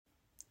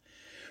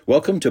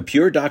Welcome to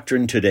Pure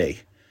Doctrine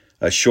Today,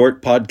 a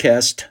short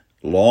podcast,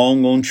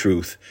 long on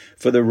truth,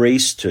 for the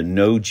race to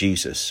know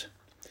Jesus.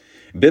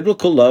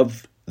 Biblical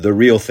Love, the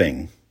Real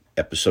Thing,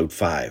 Episode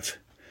 5.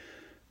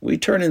 We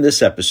turn in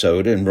this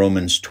episode in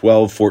Romans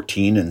 12,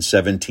 14, and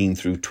 17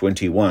 through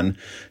 21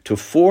 to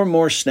four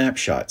more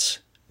snapshots.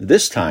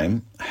 This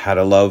time, how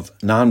to love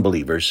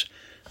non-believers,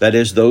 that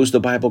is, those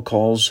the Bible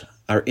calls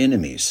our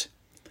enemies.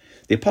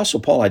 The Apostle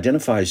Paul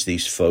identifies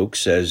these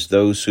folks as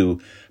those who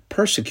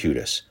persecute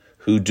us,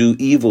 who do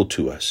evil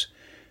to us,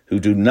 who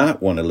do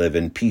not want to live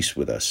in peace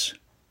with us.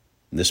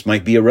 This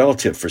might be a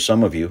relative for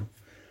some of you.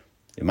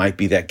 It might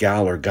be that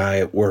gal or guy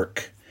at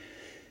work.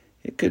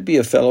 It could be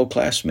a fellow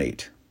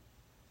classmate.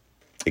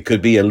 It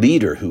could be a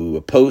leader who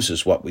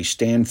opposes what we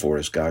stand for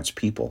as God's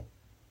people.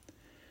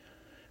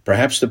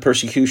 Perhaps the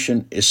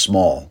persecution is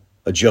small,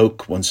 a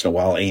joke once in a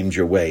while aimed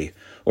your way,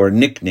 or a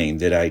nickname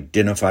that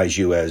identifies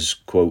you as,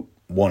 quote,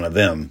 one of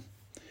them.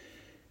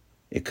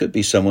 It could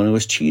be someone who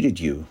has cheated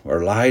you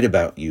or lied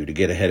about you to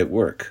get ahead at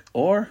work.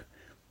 Or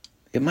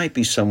it might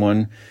be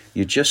someone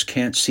you just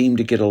can't seem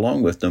to get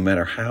along with no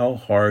matter how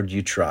hard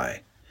you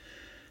try.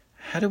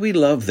 How do we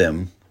love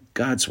them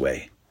God's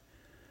way?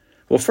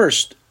 Well,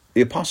 first, the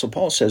Apostle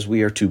Paul says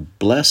we are to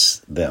bless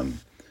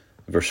them.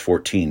 Verse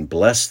 14,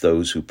 bless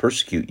those who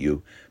persecute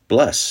you.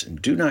 Bless and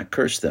do not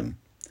curse them.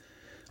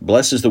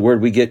 Bless is the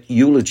word we get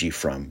eulogy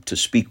from, to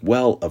speak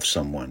well of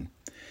someone.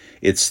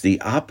 It's the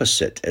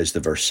opposite, as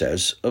the verse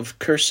says, of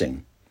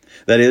cursing.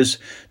 That is,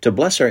 to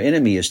bless our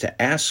enemy is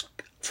to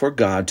ask for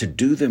God to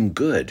do them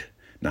good,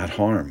 not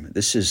harm.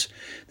 This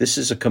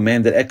is a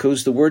command that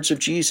echoes the words of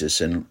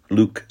Jesus in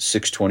Luke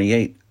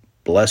 6:28.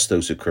 Bless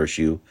those who curse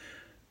you,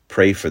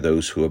 pray for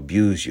those who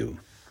abuse you.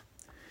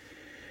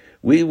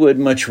 We would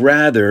much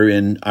rather,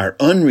 in our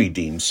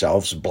unredeemed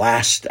selves,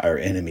 blast our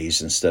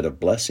enemies instead of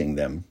blessing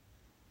them.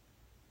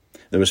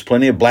 There was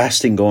plenty of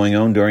blasting going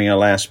on during our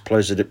last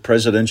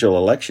presidential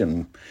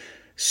election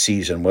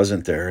season,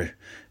 wasn't there?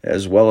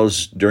 As well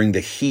as during the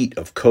heat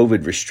of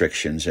COVID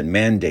restrictions and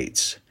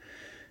mandates.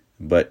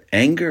 But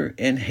anger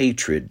and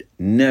hatred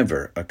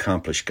never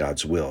accomplish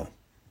God's will.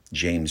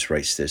 James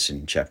writes this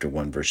in chapter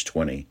 1, verse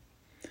 20.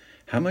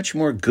 How much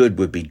more good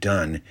would be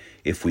done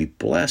if we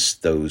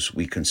blessed those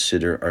we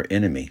consider our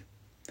enemy?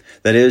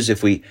 That is,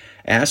 if we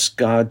ask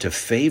God to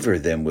favor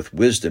them with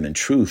wisdom and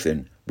truth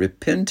and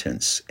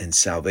repentance and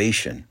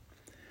salvation.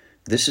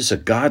 This is a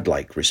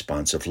godlike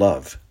response of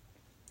love.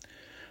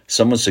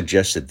 Someone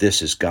suggested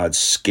this is God's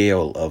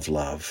scale of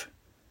love.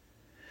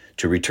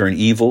 To return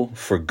evil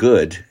for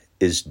good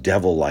is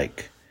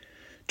devil-like.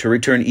 To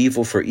return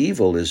evil for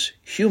evil is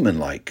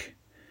human-like.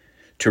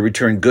 To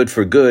return good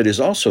for good is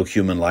also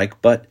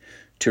human-like, but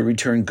to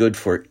return good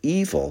for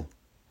evil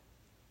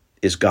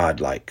is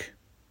godlike.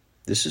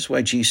 This is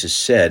why Jesus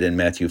said in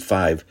Matthew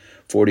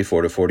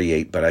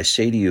 5:44-48, but I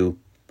say to you,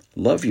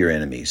 love your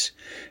enemies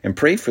and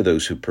pray for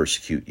those who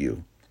persecute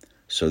you,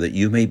 so that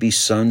you may be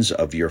sons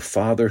of your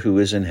Father who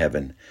is in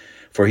heaven.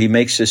 For he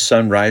makes his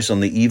sun rise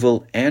on the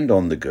evil and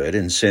on the good,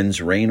 and sends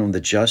rain on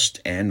the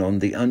just and on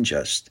the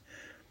unjust.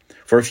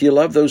 For if you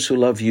love those who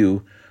love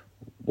you,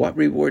 what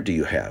reward do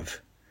you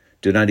have?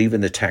 Do not even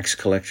the tax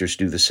collectors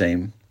do the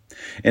same?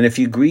 And if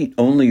you greet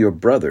only your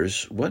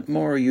brothers, what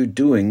more are you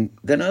doing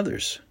than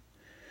others?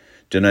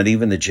 Do not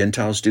even the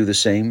Gentiles do the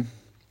same?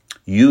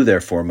 You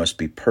therefore must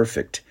be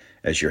perfect,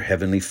 as your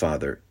heavenly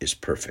Father is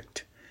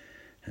perfect.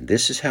 And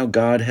this is how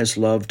God has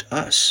loved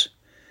us.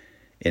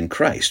 In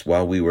Christ,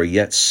 while we were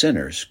yet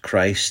sinners,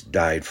 Christ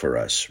died for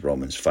us,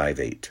 Romans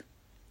 5:8.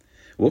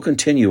 We'll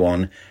continue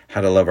on how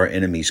to love our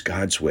enemies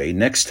God's way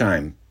next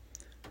time.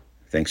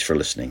 Thanks for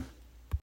listening.